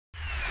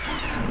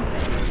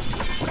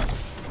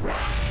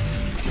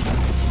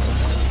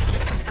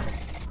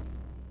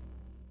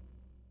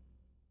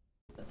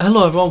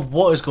Hello everyone,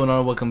 what is going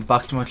on? Welcome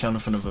back to my channel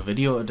for another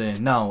video today.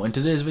 Now, in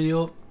today's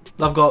video,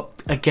 I've got,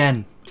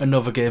 again,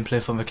 another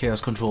gameplay from the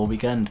Chaos Control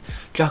weekend.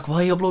 Jack,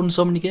 why are you uploading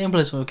so many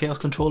gameplays from the Chaos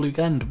Control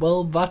weekend?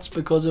 Well, that's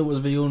because it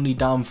was the only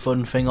damn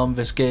fun thing on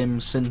this game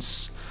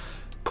since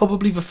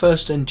probably the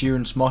first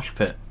Endurance Mosh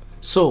Pit.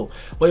 So,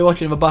 what you're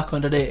watching in the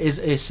background today is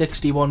a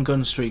 61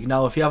 gun streak.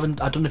 Now, if you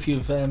haven't, I don't know if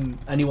you've,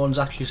 anyone's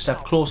actually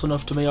stepped close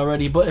enough to me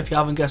already, but if you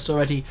haven't guessed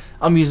already,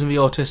 I'm using the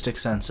autistic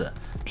sensor.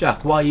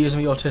 Jack, why are you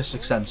using the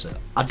autistic sensor?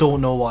 I don't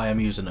know why I'm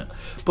using it,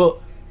 but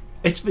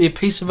it's a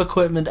piece of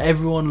equipment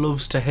everyone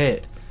loves to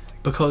hate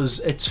because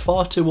it's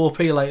far too OP.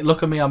 Like,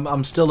 look at me,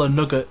 I'm still a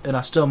nugget and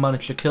I still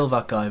managed to kill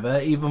that guy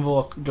there, even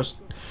though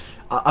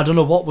I don't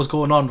know what was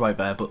going on right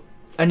there, but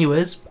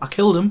anyways, I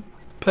killed him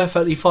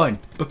perfectly fine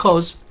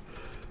because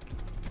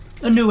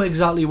I knew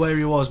exactly where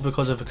he was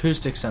because of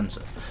acoustic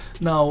sensor.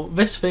 Now,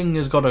 this thing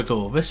has got to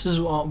go. This is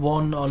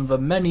one on the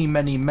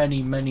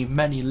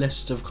many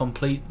list of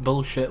complete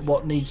bullshit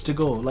what needs to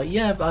go. Like,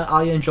 yeah,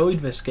 I enjoyed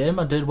this game.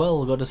 I did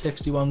well. I got a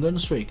 61 gun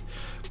streak.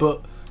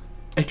 But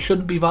it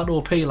shouldn't be that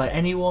OP. Like,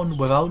 anyone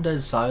without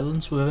dead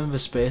silence within the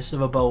space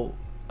of about,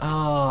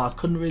 I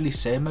couldn't really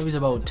say, maybe it's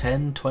about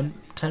 10, 20,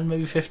 10,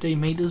 maybe 15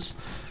 meters.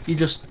 You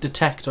just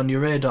detect on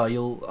your radar.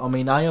 I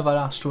mean, I have an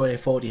Astro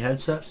A40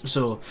 headset,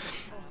 so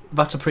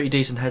that's a pretty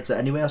decent headset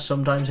anyway. I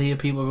sometimes hear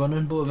people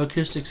running, but with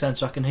acoustic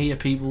sensor I can hear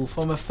people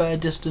from a fair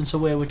distance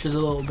away, which is a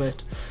little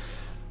bit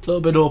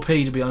OP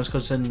to be honest,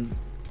 because then,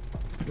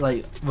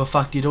 like, the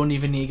fact you don't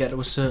even need to get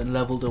to a certain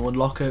level to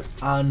unlock it,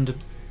 and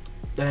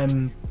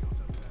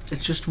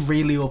it's just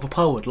really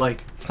overpowered.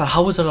 Like,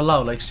 how was it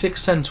allowed? Like,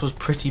 Sixth Sense was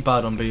pretty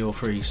bad on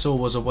BO4, so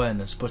was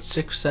Awareness, but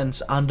Sixth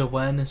Sense and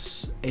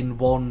Awareness in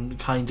one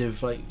kind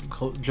of, like,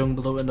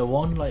 jumbled up into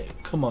one?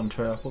 Like, come on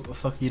Treyarch, what the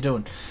fuck are you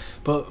doing?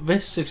 But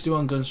this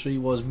 61 gun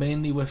streak was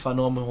mainly with, I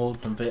know I'm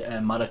holding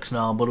Maddox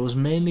now, but it was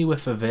mainly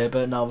with a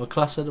Vapor. Now, the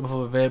class setup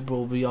for a Vapor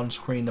will be on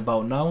screen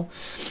about now.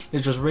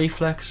 It's just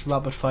Reflex,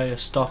 Rapid Fire,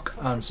 Stock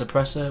and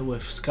Suppressor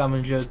with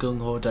Scavenger,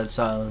 Gung-Ho, Dead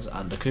Silence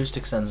and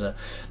Acoustic Sensor.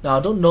 Now,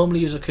 I don't normally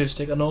use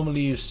Acoustic, I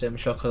normally use Stim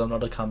Shot because I'm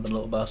not a camping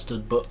little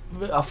bastard, but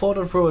I thought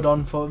I'd throw it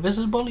on for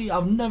visibility.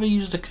 I've never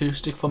used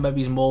Acoustic for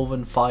maybe more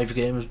than 5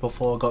 games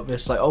before I got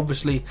this. Like,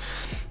 obviously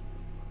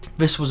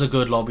this was a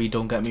good lobby,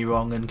 don't get me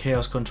wrong, and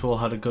Chaos Control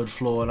had a good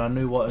flow and I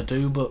knew what to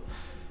do, but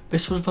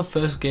this was the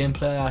first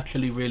gameplay I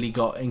actually really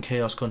got in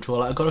Chaos Control.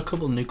 Like, I got a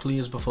couple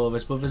nuclears before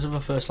this, but this is the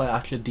first, like,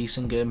 actually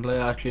decent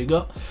gameplay I actually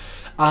got,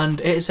 and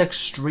it is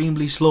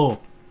extremely slow.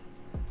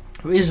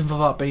 Reason for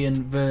that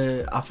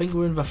being, I think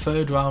we're in the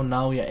 3rd round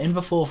now. Yeah, in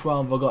the 4th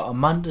round we got a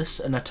Mantis,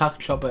 an Attack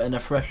Chopper and a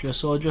Thresher,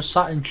 so I just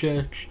sat in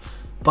church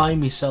by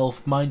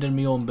myself minding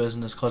my own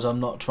business because I'm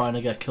not trying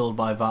to get killed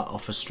by that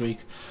off a streak,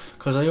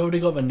 because I already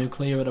got the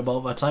nuclear at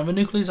about that time. The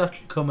nuclear is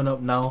actually coming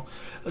up now.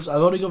 I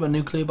already got the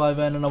nuclear by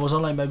then and I was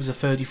on like maybe a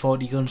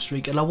 30-40 gun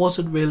streak and I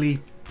wasn't really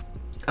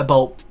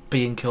about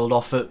being killed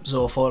off it,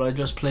 so I thought I'd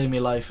just play my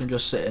life and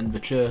just sit in the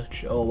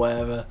church or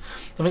wherever.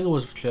 I think it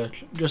was the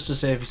church, just to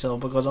save yourself,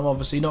 because I'm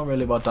obviously not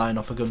really about dying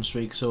off a gun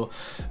streak. So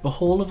the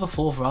whole of the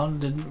 4th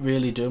round didn't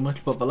really do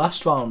much, but the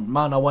last round,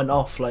 man, I went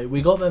off. Like,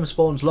 we got them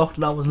spawns locked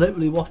and I was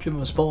literally watching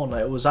them spawn.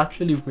 Like, it was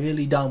actually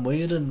really damn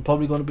weird, and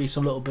probably going to be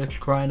some little bitch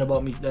crying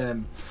about me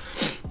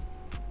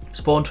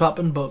spawn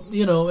trapping, but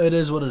you know, it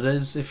is what it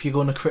is. If you're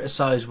going to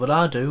criticise what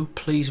I do,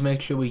 please make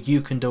sure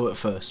you can do it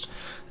first.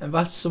 And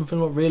that's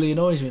something what really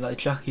annoys me. Like,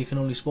 Jack, you can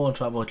only spawn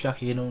trap, or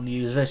Jack, you can only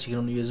use this, you can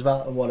only use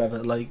that, or whatever.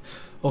 Like,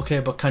 okay,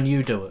 but can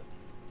you do it?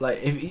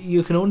 Like, if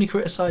you can only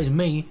criticise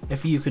me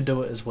if you can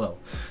do it as well.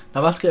 Now,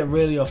 that's getting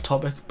really off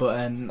topic, but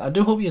I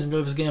do hope you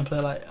enjoy this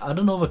gameplay. Like, I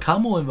don't know, the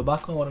camo in the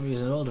background what I'm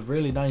using as well is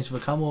really nice. The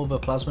camo of the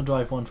Plasma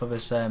Drive one for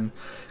this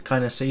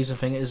kind of season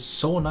thing is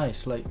so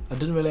nice. Like, I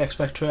didn't really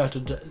expect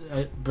Treyarch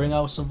to bring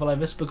out something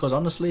like this, because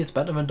honestly it's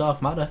better than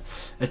Dark Matter.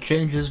 It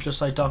changes just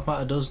like Dark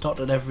Matter does,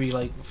 not at every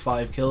like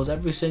 5 kills.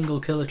 Every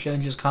single kill it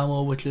changes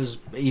camo, which is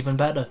even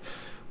better.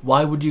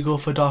 Why would you go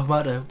for Dark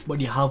Matter when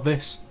you have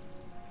this?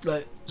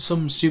 Like,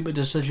 some stupid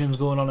decisions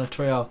going on at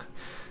Treyarch,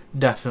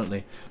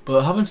 definitely.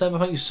 But having said that,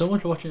 thank you so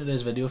much for watching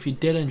today's video. If you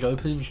did enjoy,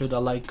 please be sure to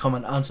like,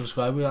 comment and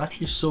subscribe. We're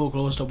actually so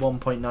close to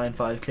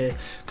 1.95k.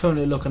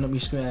 Currently looking at my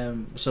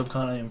sub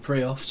count, I am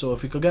 3 off, so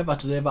if we could get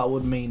that today, that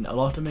would mean a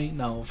lot to me.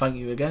 Now, thank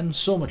you again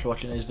so much for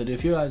watching today's video.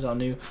 If you guys are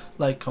new,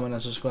 like, comment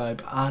and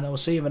subscribe, and I will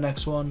see you in the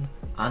next one,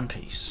 and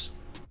peace.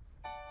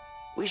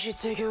 We should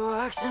take a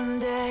walk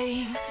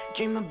someday,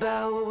 dream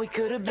about what we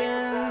could have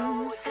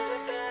been.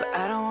 But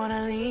I don't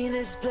wanna leave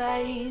this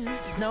place,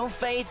 there's no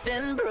faith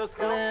in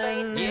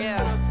Brooklyn.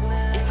 Yeah.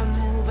 If I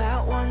move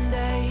out one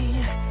day,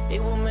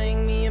 it will make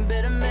me a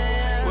better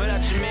man. What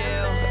up,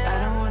 Jamil? But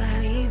I don't wanna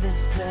leave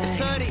this place, It's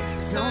sunny,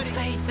 there's no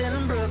faith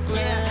in Brooklyn.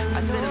 Yeah,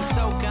 I said I'm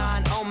so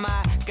gone, oh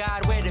my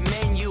God, where the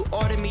menu?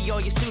 Order me all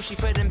your sushi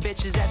for them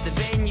bitches at the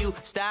venue.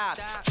 Stop,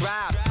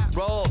 drop,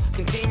 roll,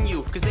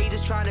 continue, cause they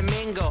just trying to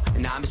mingle,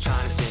 and I'm just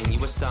trying to sing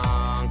you a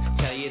song.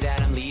 Tell you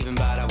that I'm leaving,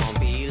 but I won't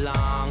be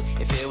long.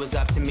 If it was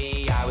up to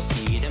me, I would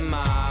see you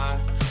tomorrow.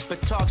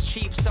 But talk's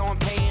cheap, so I'm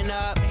paying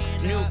up.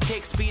 New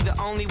kicks be the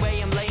only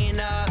way I'm laying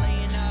up.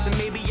 So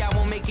maybe I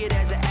won't make it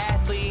as an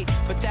athlete,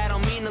 but that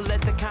don't mean to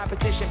let the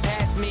competition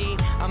pass me.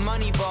 I'm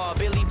Moneyball,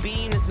 Billy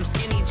Bean and some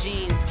skinny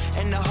jeans,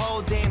 and the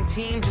whole damn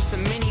team just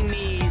some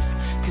mini-me's.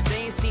 Cause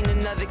they ain't seen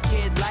another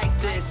kid like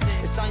this.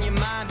 It's on your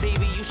mind,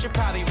 baby, you should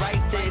probably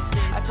write this.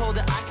 I told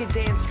her I could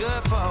dance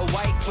good for a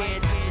white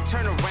kid, so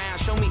turn around,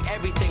 show me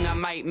everything I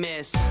might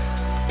miss.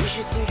 We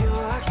should take a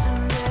walk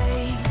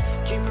someday,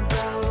 dream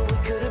about what we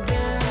could have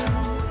been.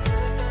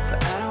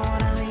 But I don't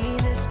wanna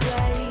leave this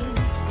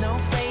place, no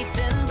faith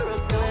in Brooklyn.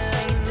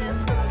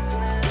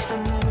 If I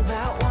move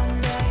out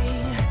one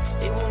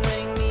day, it will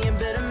make me a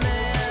better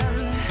man.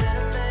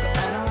 But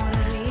I don't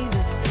wanna leave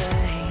this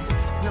place,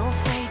 there's no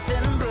faith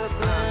in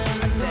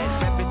Brooklyn. I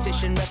said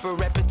repetition,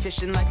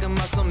 repetition like a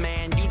muscle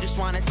man. You just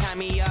wanna tie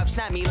me up,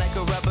 snap me like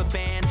a rubber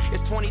band.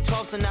 It's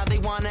 2012, so now they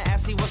wanna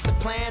ask me what's the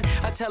plan.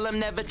 I tell them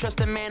never trust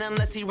a man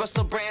unless he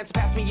Russell Brands.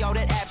 Pass me all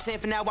that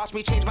absinthe, for now watch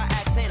me change my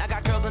accent. I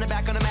got girls on the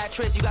back on the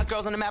mattress, you got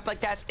girls on the map like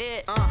that's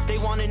it. They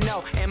wanna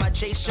know, am I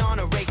Jay Sean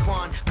or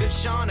Raekwon? Good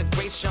Sean or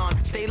great Sean?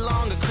 Stay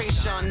long or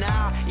Krayshawn?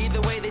 Nah,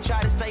 either way they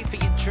try to stifle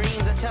your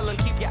dreams. I tell them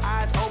keep your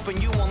eyes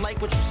open, you won't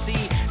like what you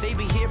see. They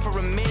be here for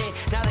a minute,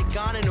 now they're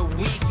gone in a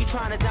week. You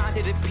trying to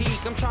Dante the peak,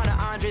 I'm trying to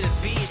Andre the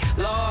beat.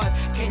 Lord,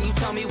 can you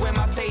tell me where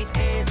my faith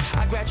is?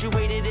 I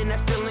graduated and I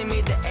still ain't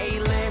made the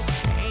A-list.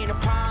 It ain't a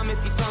problem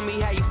if you tell me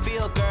how you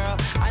feel, girl.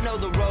 I know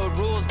the road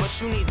rules, but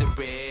you need the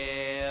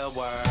real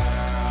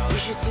world. We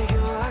should take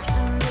a walk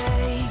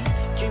someday,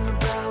 dream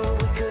about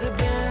what we could have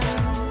been.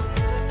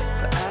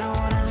 But I don't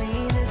wanna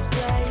leave this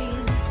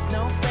place,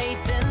 no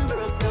faith in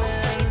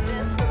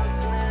Brooklyn.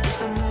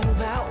 If I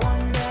move out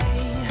one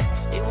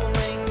day, it will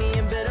make me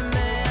a better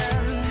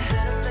man.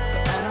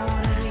 But I don't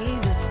wanna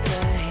leave this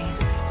place,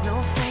 there's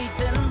no faith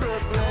in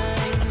Brooklyn.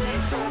 I say,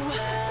 ooh,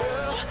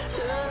 girl,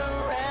 turn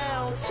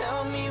around,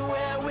 tell me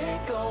where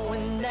we're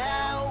going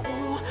now.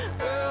 Ooh,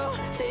 girl,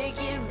 take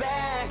it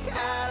back,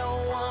 I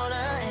don't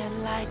wanna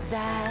end like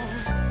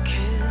that.